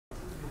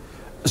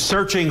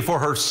Searching for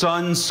her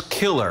son's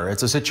killer.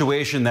 It's a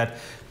situation that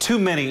too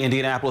many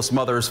Indianapolis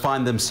mothers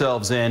find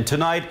themselves in.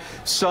 Tonight,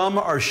 some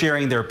are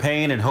sharing their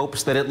pain in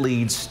hopes that it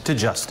leads to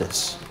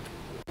justice.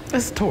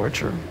 It's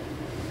torture.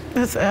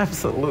 It's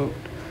absolute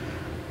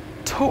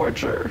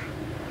torture.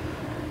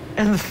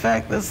 And the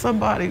fact that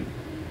somebody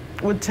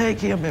would take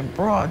him in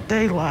broad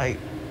daylight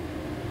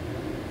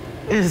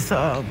is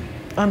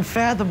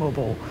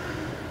unfathomable.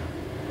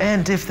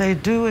 And if they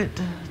do it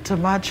to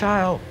my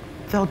child,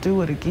 they'll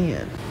do it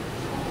again.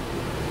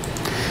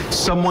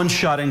 Someone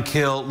shot and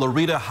killed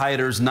Loretta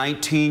Hyder's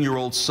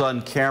 19-year-old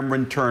son,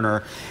 Cameron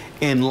Turner,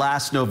 in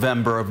last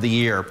November of the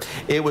year.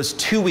 It was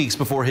 2 weeks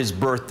before his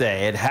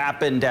birthday. It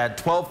happened at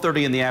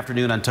 12:30 in the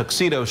afternoon on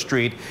Tuxedo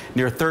Street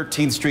near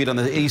 13th Street on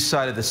the east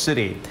side of the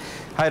city.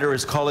 Hyder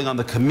is calling on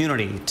the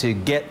community to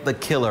get the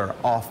killer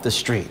off the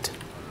street.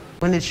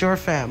 When it's your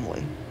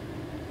family,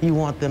 you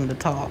want them to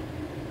talk.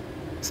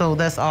 So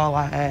that's all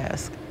I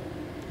ask.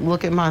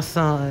 Look at my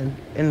son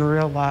and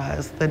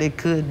realize that it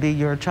could be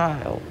your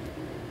child.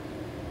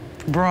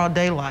 Broad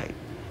daylight.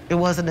 It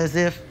wasn't as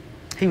if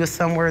he was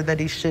somewhere that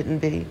he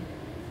shouldn't be.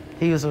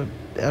 He was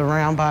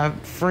around by a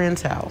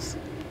friend's house.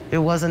 It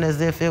wasn't as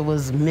if it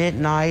was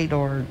midnight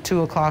or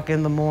 2 o'clock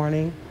in the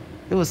morning.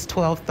 It was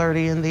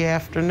 12:30 in the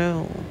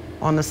afternoon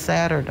on a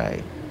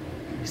Saturday.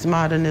 He's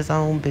minding his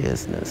own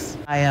business.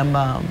 I am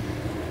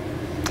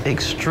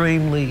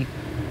extremely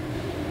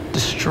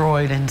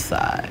destroyed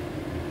inside.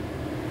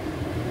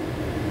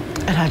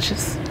 And I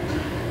just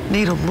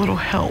need a little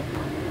help.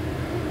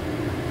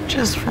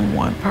 Just from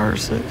one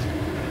person.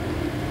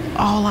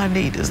 All I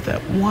need is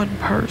that one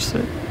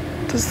person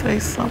to say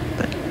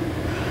something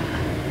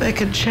that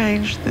can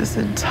change this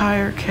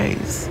entire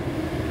case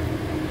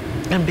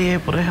and be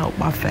able to help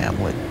my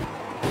family.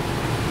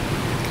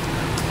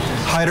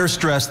 Hyder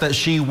stressed that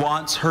she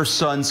wants her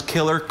son's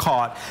killer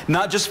caught,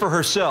 not just for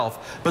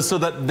herself, but so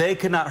that they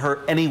cannot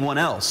hurt anyone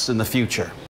else in the future.